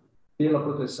responsável pela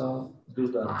proteção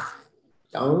dos dados.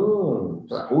 Então,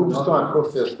 o Hudson é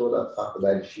professor da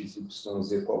faculdade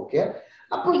XYZ qualquer.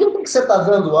 Aproveita que você está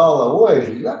dando aula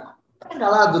hoje, pega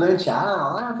lá durante a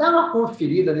aula, dá uma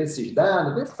conferida nesses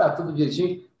dados, vê se está tudo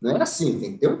direitinho. Não é assim,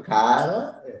 tem que ter um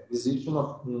cara. Existe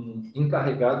um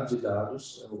encarregado de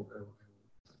dados,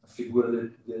 a figura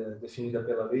definida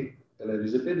pela lei, pela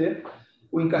LGPD.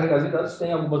 O encarregado de dados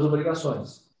tem algumas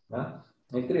obrigações, né?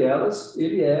 Entre elas,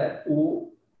 ele é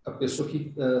a pessoa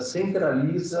que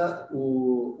centraliza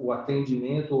o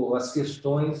atendimento, as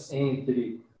questões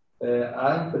entre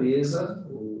a empresa,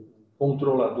 o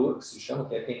controlador, que se chama,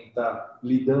 que é quem está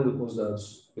lidando com os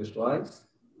dados pessoais,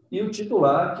 e o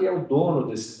titular, que é o dono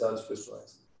desses dados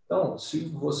pessoais. Então, se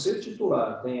você,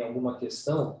 titular, tem alguma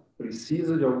questão,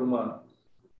 precisa de alguma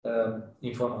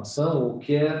informação ou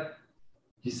quer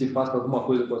que se faça alguma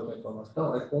coisa com a sua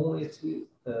informação, é com esse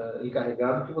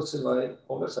encarregado que você vai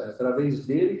conversar. É através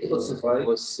dele que você vai...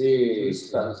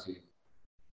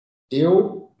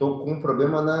 Eu estou com um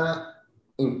problema na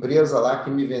empresa lá que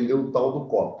me vendeu o tal do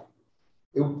copo.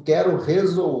 eu quero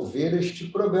resolver este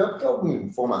problema, porque alguma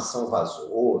informação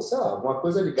vazou, sei lá, alguma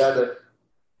coisa ligada.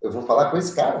 Eu vou falar com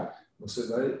esse cara. Você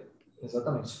vai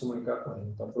exatamente se comunicar com ele.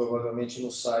 Então, provavelmente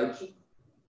no site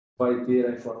vai ter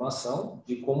a informação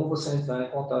de como você entrar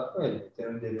em contato com ele. Tem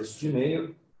um endereço de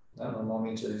e-mail, né?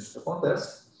 Normalmente é isso que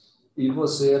acontece, e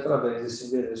você, através desse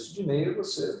endereço de e-mail,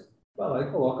 você vai lá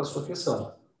e coloca a sua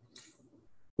questão.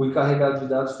 O encarregado de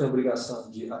dados tem a obrigação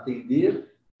de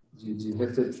atender, de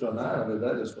recepcionar, na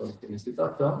verdade, a sua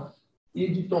solicitação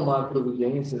e de tomar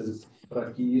providências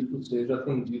para que isso seja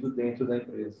atendido dentro da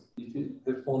empresa e de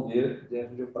responder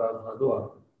dentro de um prazo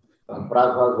razoável. Um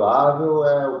prazo razoável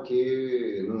é o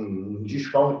que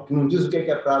não diz o que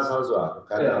é prazo razoável.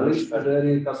 A lei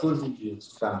sugere 14 dias.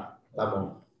 Tá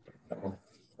bom.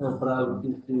 É um prazo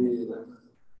que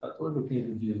 14 ou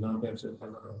 15 dias, não tenho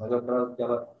certeza, mas é o prazo que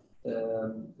ela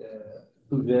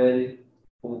sugere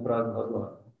como prazo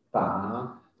razoável.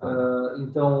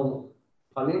 Então,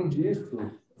 além disso,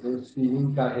 esse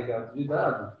encarregado de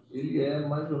dados, ele é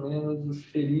mais ou menos o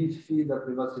xerife da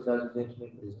privacidade dentro da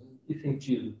empresa. Em que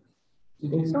sentido?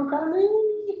 Tem que ser um cara meio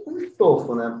com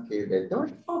estofo, né? Porque deve ter uma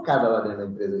pancada lá dentro da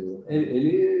empresa.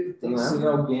 Ele tem que ser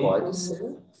alguém... Pode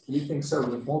ser. Ele tem que ser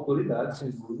alguém com autoridade,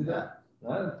 sem dúvida.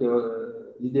 Né?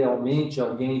 Idealmente,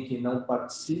 alguém que não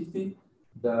participe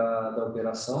da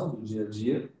operação, do dia a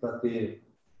dia, para ter...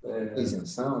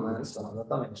 isenção, né? Isenção,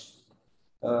 exatamente.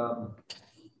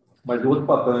 Mas o outro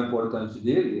papel importante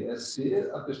dele é ser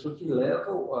a pessoa que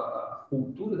leva a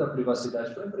cultura da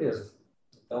privacidade para a empresa.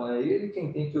 Então, é ele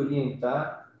quem tem que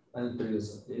orientar a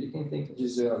empresa. Ele quem tem que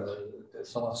dizer, olha,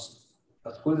 são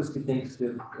as coisas que têm que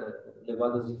ser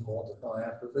levadas em conta. Então,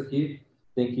 essas aqui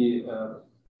tem que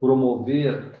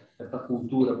promover essa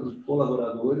cultura para os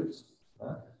colaboradores.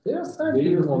 Né?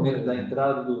 Desde o momento da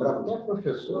entrada do... Para qualquer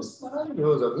professor, isso é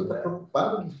maravilhoso. Alguém está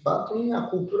preocupado, de fato, em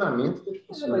aculturamento das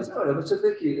pessoas. Mas, olha, você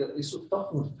vê que isso só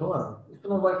funciona. Isso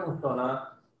não vai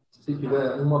funcionar se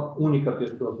tiver uma única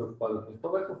pessoa preocupada com isso. Só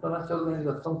vai funcionar se a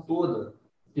organização toda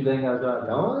estiver engajada.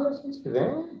 Então, a gente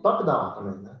vem top-down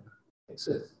também, né? Tem que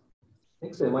ser. Tem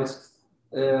que ser, mas...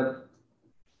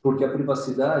 porque a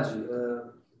privacidade,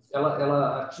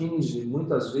 ela atinge,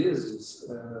 muitas vezes...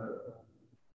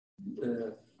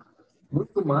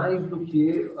 muito mais do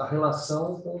que a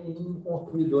relação com um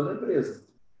consumidor da empresa.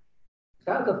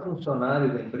 Cada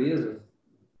funcionário da empresa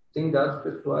tem dados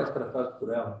pessoais tratados por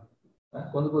ela. Né?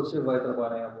 Quando você vai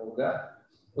trabalhar em algum lugar,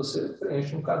 você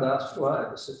preenche um cadastro lá,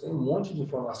 você tem um monte de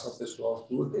informação pessoal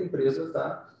sua que a empresa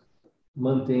está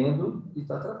mantendo e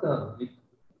está tratando. E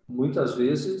muitas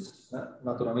vezes, né,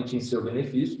 naturalmente em seu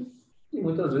benefício, e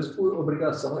muitas vezes por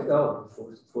obrigação legal,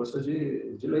 por força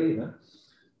de lei, né?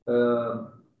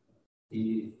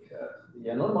 E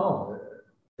é normal,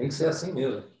 tem que ser assim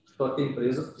mesmo. Só que a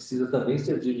empresa precisa também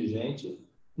ser diligente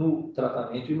no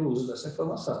tratamento e no uso dessa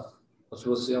informação. Então, se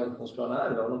você é um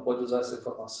funcionário, ela não pode usar essa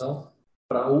informação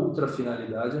para outra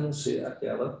finalidade, a não ser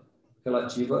aquela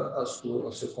relativa ao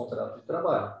seu contrato de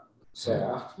trabalho.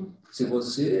 Certo. Se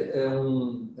você é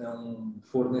um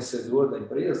fornecedor da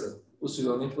empresa,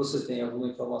 possivelmente você tem alguma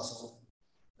informação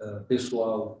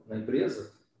pessoal na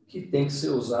empresa que tem que ser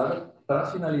usada para a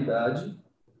finalidade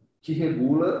que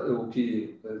regula, ou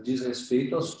que diz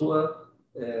respeito à sua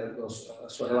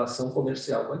relação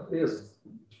comercial com a empresa.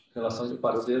 Relação de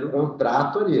parceiro. O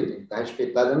contrato ali, tem que estar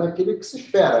respeitado naquilo que se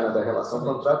espera, né, da relação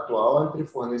contratual entre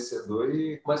fornecedor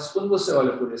e... Mas quando você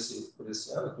olha por esse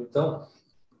âmbito, então,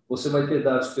 você vai ter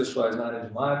dados pessoais na área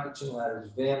de marketing, na área de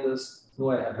vendas,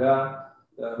 no RH,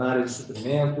 na área de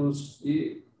suprimentos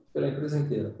e pela empresa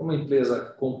inteira. Como uma empresa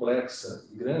complexa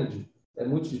e grande, é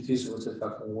muito difícil você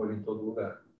estar com o olho em todo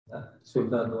lugar. Né?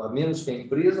 Portanto, a menos que a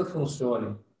empresa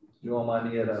funcione de uma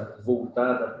maneira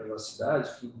voltada à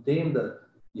privacidade, que entenda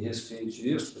e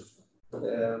respeite isso,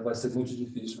 vai ser muito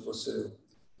difícil você...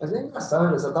 Mas é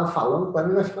engraçado, né? Você está falando, para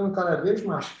mim vai ficando cada vez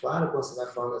mais claro quando você vai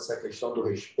falando dessa questão do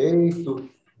respeito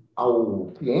ao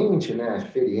cliente, né? A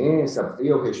experiência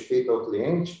e o respeito ao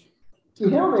cliente, que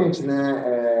realmente,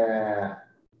 né,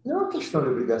 não é uma questão de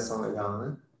obrigação legal,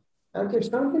 né? É uma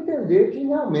questão de entender que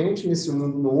realmente nesse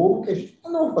mundo novo, que é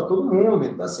novo para todo mundo,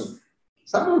 então assim,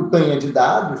 essa montanha de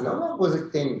dados não é uma coisa que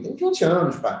tem 20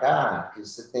 anos para cá, que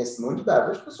você tem esse monte de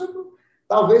dados. As pessoas,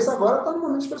 talvez agora está no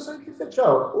momento de pessoas que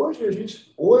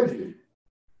refletir. Hoje,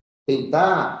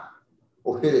 tentar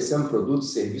oferecendo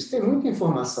produtos e serviços, tem muita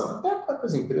informação, até para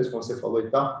as empresas, como você falou e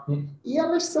tal, e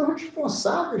elas são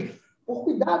responsáveis por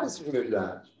cuidar desses meus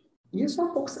dados. E isso é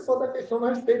um pouco que você falou da questão a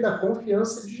respeito da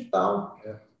confiança digital.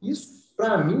 Isso,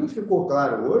 para mim, ficou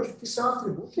claro hoje que isso é um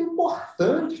atributo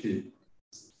importante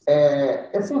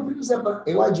essa empresa,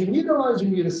 eu admiro ou não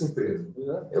admiro essa empresa?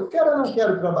 Eu quero ou não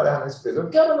quero trabalhar nessa empresa? Eu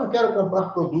quero ou não quero comprar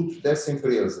produtos dessa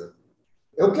empresa?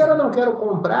 Eu quero ou não quero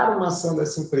comprar uma ação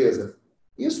dessa empresa?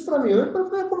 Isso, para mim,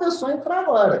 começou a entrar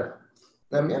agora.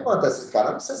 Na minha conta, se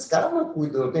esse cara não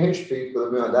cuida, não tem respeito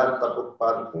pelo meu andar, não está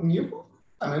preocupado comigo,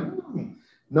 também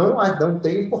não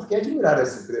tem por que admirar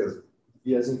essa empresa.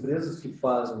 E as empresas que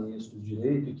fazem isso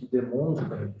direito e que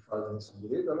demonstram que fazem isso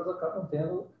direito, elas acabam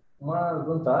tendo uma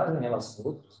vantagem em relação a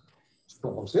outros.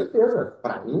 Com certeza.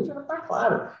 Para mim já está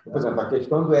claro. Por exemplo, a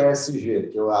questão do ESG,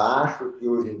 que eu acho que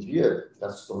hoje em dia já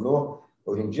se tornou,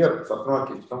 hoje em dia, só por uma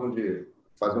questão de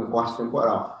fazer um corte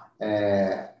temporal.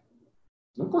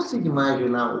 Não consigo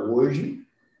imaginar hoje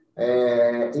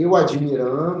eu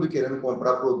admirando, querendo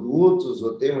comprar produtos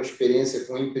ou ter uma experiência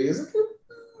com a empresa que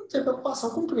não tem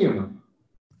preocupação com o clima.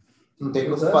 Não tem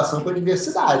preocupação com a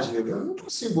diversidade. Eu não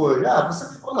consigo hoje.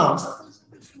 Você ficou, não, você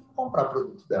não comprar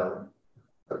produto dela.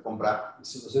 Para comprar.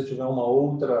 Se você tiver uma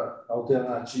outra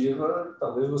alternativa,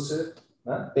 talvez você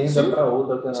tenda para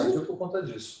outra alternativa por conta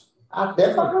disso.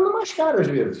 Até pagando mais caro às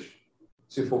vezes,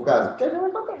 se for o caso. Porque às vezes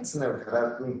acontece, né? O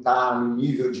cara não está no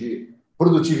nível de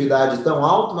produtividade tão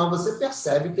alto, mas você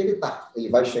percebe que ele está. Ele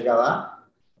vai chegar lá.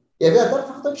 E às vezes até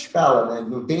falta de escala, né?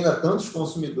 Não tem ainda tantos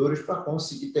consumidores para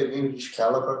conseguir ter meio de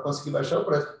escala para conseguir baixar o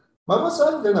preço. Mas você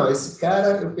vai ver, não, esse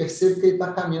cara, eu percebo que ele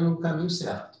está caminhando no caminho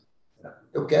certo.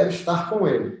 Eu quero estar com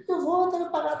ele. Eu vou até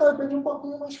pagar, de repente, um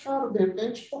pouquinho mais caro, de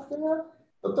repente, porque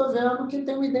eu estou vendo que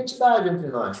tem uma identidade entre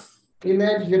nós. E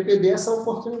na LGPD essa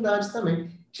oportunidade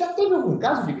também. Já teve algum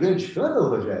caso de grande escândalo,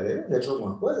 Rogério? Já teve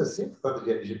alguma coisa assim, por causa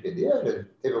de LGPD? Já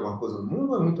teve alguma coisa no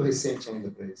mundo ou é muito recente ainda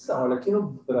para isso? Não, olha, aqui no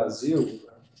Brasil,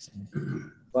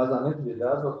 vazamento de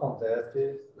dados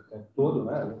acontece o tempo todo,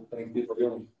 né? Tem que ter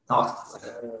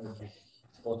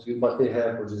conseguiu bater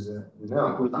recordes.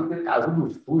 Não, inclusive o caso do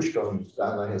Fusca, um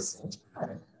caso recente,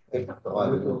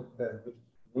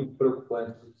 muito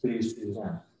preocupante, triste isso.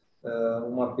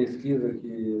 Uma pesquisa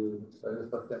que saiu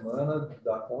esta semana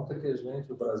dá conta que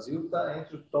o Brasil está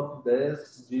entre os top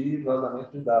 10 de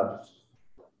vazamento de dados.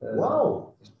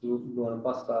 Uau! Estudo do ano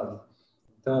passado.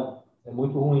 Então, é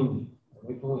muito ruim,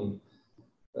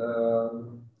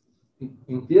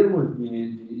 em termos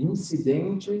de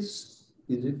incidentes,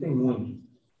 existem muitos.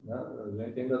 Né? A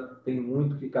gente ainda tem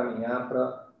muito que caminhar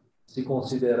para se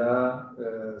considerar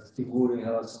seguro em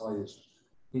relação a isso.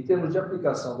 Em termos de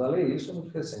aplicação da lei, isso é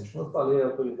muito recente. Como eu falei, a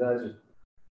autoridade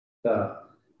está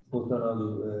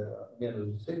funcionando há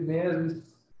menos de 6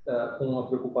 meses, com uma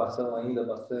preocupação ainda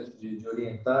bastante de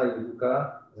orientar e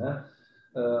educar. Né?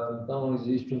 Então,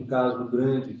 existe um caso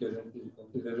grande que a gente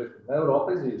veja aqui. Na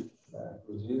Europa existe. Né?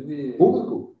 Inclusive...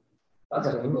 Público?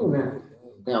 Né?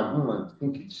 Tem alguma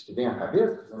que te vem à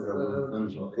cabeça?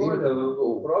 Olha,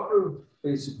 o próprio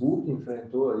Facebook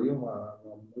enfrentou aí uma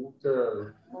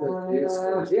multa.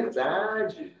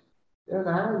 Verdade.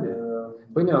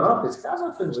 Foi na Europa esse caso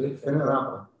ou foi na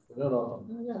Europa? Foi na Europa.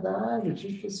 É verdade, eu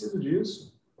tinha esquecido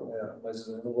disso. Mas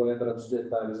eu não vou lembrar dos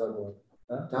detalhes agora.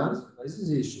 Né? Mas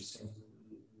existe, sim.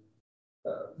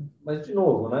 Mas, de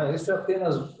novo, né? Isso é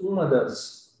apenas uma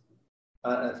das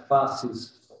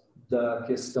faces da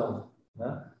questão.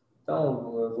 Né?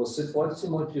 Então, você pode se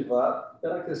motivar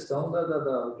pela questão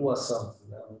da autuação.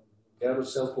 Né? Não quero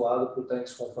ser autuado por estar em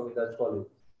desconformidade com a lei.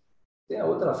 Tem a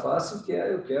outra face que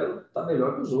eu quero estar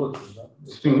melhor que os outros. Né?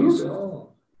 Eu quero ser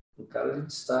um cara de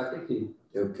destaque aqui.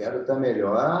 Eu quero estar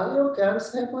melhor e eu quero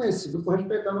ser reconhecido por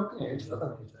respeitar meu cliente.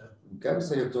 Exatamente. Não quero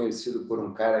ser reconhecido por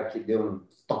um cara que deu um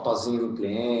totozinho no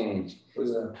cliente.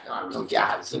 Pois é. Uma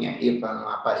gambiarrazinha aí para não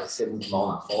aparecer muito mal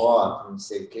na foto, não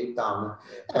sei o que e tal, né?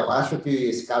 Eu acho que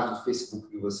esse caso do Facebook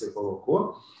que você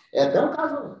colocou é até um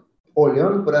caso,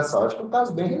 olhando por essa ótica, um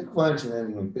caso bem relevante, né?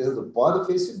 Uma empresa do pó do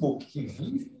Facebook que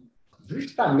vive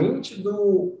justamente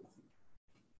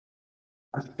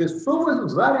as pessoas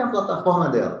usarem a plataforma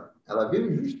dela. Ela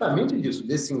vive justamente disso,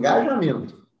 desse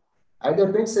engajamento. Aí, de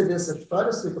repente, você vê essa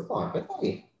história, você fala,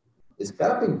 peraí, esse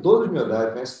cara tem todos os meus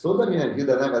dados, conhece toda a minha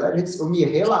vida. Na verdade, eu me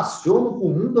relaciono com o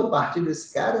mundo a partir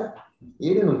desse cara e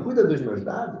ele não cuida dos meus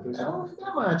dados. É uma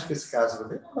dramática esse caso, eu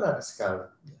bem lembrar desse caso.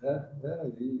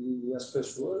 E as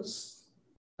pessoas,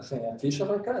 assim, a ficha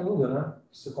vai caindo, né?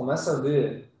 Você começa a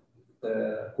ver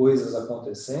coisas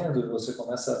acontecendo e você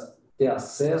começa a ter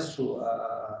acesso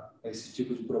a esse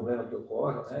tipo de problema que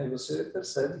ocorre, né? E você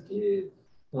percebe que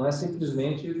não é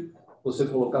simplesmente você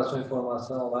colocar sua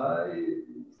informação lá e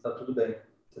está tudo bem.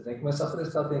 Você tem que começar a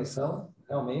prestar atenção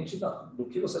realmente do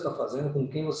que você está fazendo, com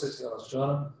quem você se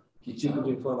relaciona, que tipo de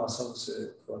informação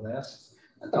você fornece.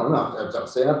 Não.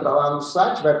 Você entra lá no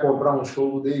site, vai comprar um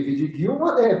show do David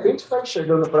Gilmour, de repente vai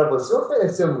chegando para você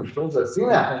oferecendo uns shows assim,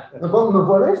 né? Não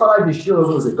vou nem falar de estilo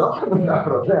musical, porque não dá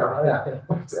problema, né?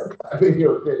 Você está me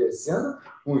oferecendo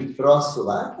uns troços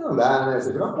lá que não dá, né?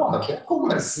 Você fala, porra,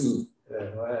 como assim?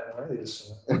 Não é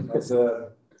isso, né? Mas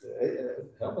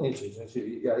realmente,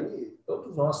 e aí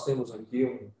todos nós temos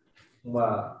aqui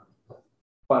uma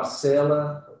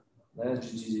parcela, né,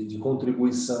 de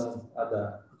contribuição a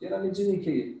dar. Porque na medida em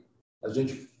que a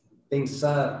gente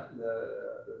pensar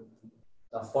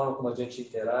na forma como a gente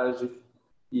interage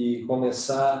e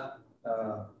começar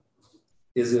a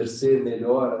exercer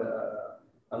melhor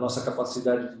a nossa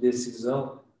capacidade de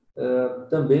decisão,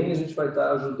 também a gente vai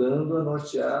estar ajudando a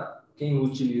nortear quem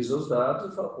utiliza os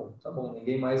dados e fala, pô, tá bom,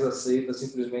 ninguém mais aceita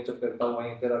simplesmente apertar o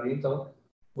enter ali, então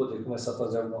vou ter que começar a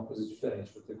fazer alguma coisa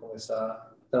diferente, vou ter que começar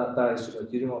a tratar isso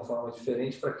aqui de uma forma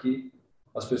diferente para que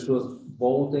as pessoas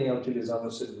voltem a utilizar o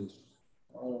meu serviço.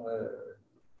 Então,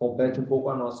 compete um pouco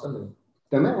a nós também.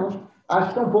 Também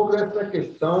acho que é um pouco dessa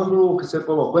questão do que você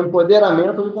colocou,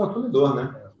 empoderamento do consumidor,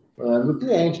 né? Do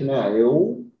cliente, né?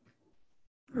 Eu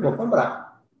vou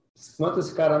comprar. Enquanto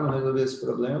esse cara não resolver esse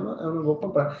problema, eu não vou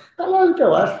comprar. Aliás, que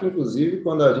eu acho que, inclusive,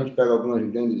 quando a gente pega algumas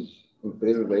grandes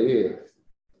empresas aí,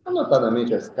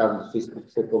 anotadamente esse caso do Facebook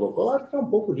que você colocou, eu acho que é um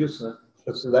pouco disso, né?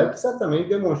 A sociedade precisa também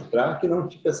demonstrar que não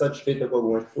fica satisfeita com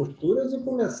algumas posturas e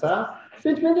começar...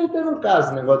 Recentemente, a gente teve um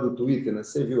caso, negócio do Twitter, né?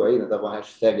 Você viu aí, né? Tava uma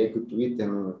hashtag aí que o Twitter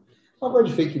não... Uma coisa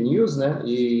de fake news, né?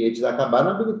 E eles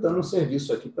acabaram habilitando um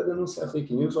serviço aqui para denunciar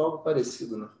fake news ou algo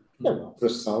parecido, né? É uma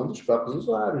pressão dos próprios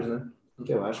usuários, né?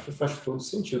 Que eu acho que faz todo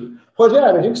sentido.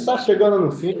 Rogério, a gente está chegando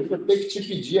no fim, eu tenho que te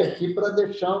pedir aqui para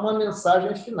deixar uma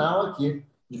mensagem final aqui.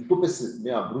 Desculpa esse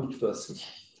meio abrupto assim.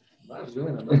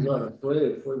 Imagina, mas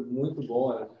olha, foi muito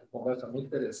bom, a conversa muito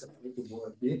interessante, muito boa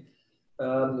aqui.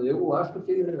 Eu acho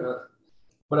que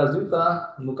o Brasil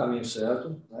está no caminho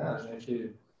certo, né? A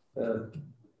gente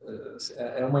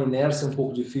é uma inércia um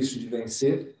pouco difícil de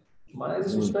vencer, mas a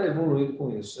gente está evoluindo com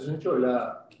isso. Se a gente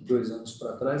olhar 2 anos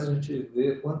para trás, a gente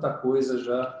vê quanta coisa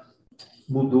já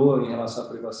mudou em relação à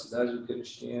privacidade do que a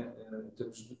gente tinha em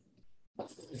termos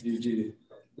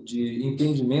de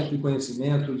entendimento e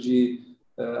conhecimento, de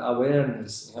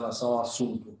awareness em relação ao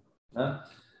assunto, né?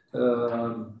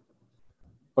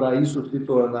 Para isso se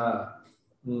tornar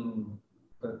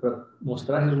para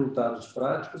mostrar resultados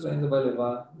práticos, ainda vai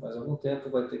levar mais algum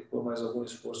tempo, vai ter que pôr mais algum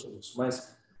esforço nisso.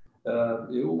 Mas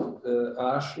eu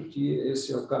acho que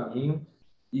esse é o caminho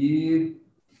e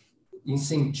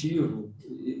incentivo,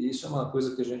 e isso é uma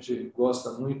coisa que a gente gosta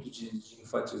muito de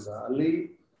enfatizar. A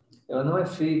lei ela não é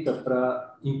feita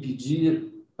para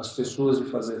impedir as pessoas de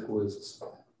fazer coisas,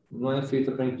 não é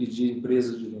feita para impedir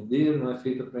empresas de vender, não é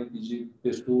feita para impedir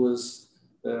pessoas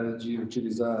de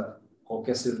utilizar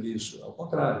qualquer serviço. Ao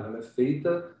contrário, ela é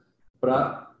feita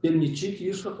para permitir que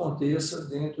isso aconteça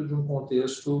dentro de um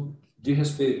contexto de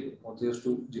respeito, um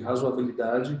contexto de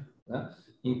razoabilidade, né,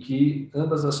 em que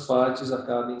ambas as partes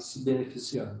acabem se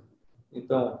beneficiando.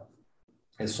 Então,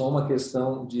 é só uma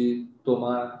questão de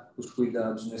tomar os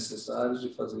cuidados necessários de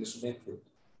fazer isso bem feito.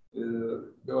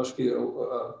 Eu acho que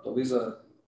talvez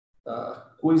a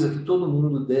coisa que todo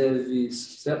mundo deve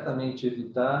certamente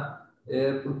evitar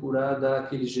é procurar dar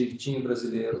aquele jeitinho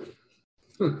brasileiro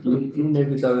que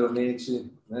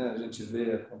inevitavelmente, né, a gente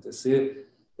vê acontecer.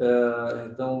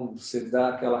 Então, você dá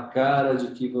aquela cara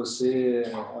de que você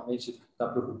realmente está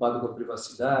preocupado com a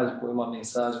privacidade, põe uma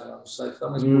mensagem lá no site,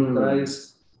 mas por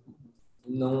trás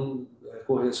não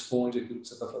corresponde àquilo que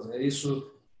você está fazendo.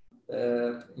 Isso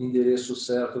é endereço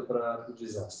certo para o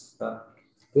desastre, tá?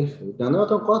 Perfeito. Eu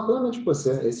concordo plenamente com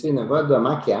você. Esse negócio da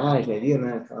maquiagem ali,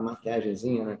 né? Aquela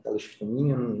maquiagemzinha, né? Aquela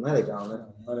espuminha, não é legal, né?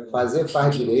 Não é legal.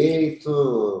 Faz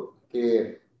direito,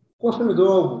 porque o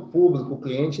consumidor, o público, o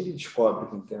cliente, ele descobre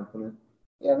com o tempo, né?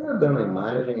 E não é dando a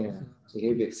imagem, é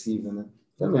irreversível, né?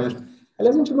 Também acho.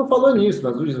 Aliás, a gente não falou nisso,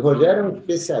 mas o Rogério é um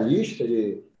especialista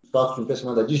de software de empresa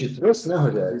chamada Digitrust, né,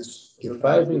 Rogério? Isso. Que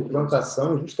faz a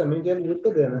implantação justamente de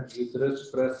LGPD, né?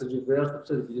 Digitrust presta diversos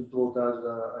serviços voltados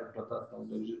à implantação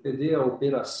da LGPD, à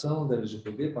operação da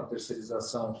LGPD, com a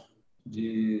terceirização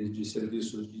de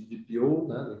serviços de DPO,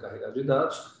 né, de encarregado de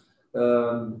dados,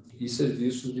 e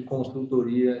serviços de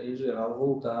consultoria em geral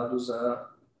voltados à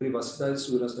privacidade e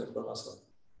segurança da informação.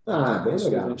 Bem isso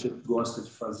legal. Que a gente gosta de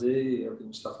fazer e é o que a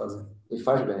gente está fazendo. E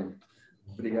faz bem.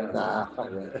 Obrigado.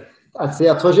 Faz bem. Tá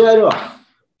certo, Rogério.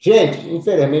 Gente,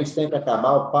 infelizmente tem que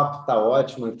acabar, o papo está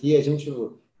ótimo aqui. A gente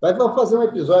vamos fazer um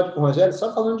episódio com o Rogério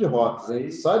só falando de rock,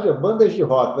 hein? Só de bandas de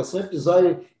rock. Vai ser um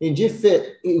episódio em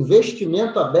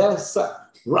investimento aberto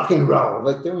rock and roll.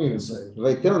 Vai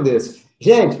ter um desses.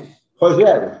 Gente,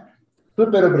 Rogério,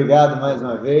 Super obrigado mais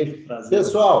uma vez. Prazer.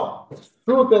 Pessoal,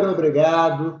 super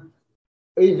obrigado.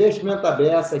 O Investimento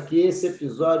Aberto aqui, esse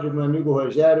episódio do meu amigo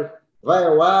Rogério vai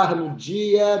ao ar no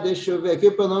dia, deixa eu ver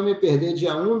aqui para eu não me perder,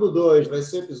 dia 1/2, vai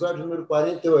ser o episódio número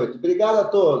 48. Obrigado a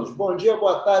todos. Bom dia,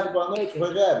 boa tarde, boa noite,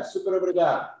 Rogério. Super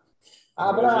obrigado.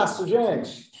 Abraço,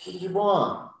 gente. Tudo de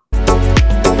bom.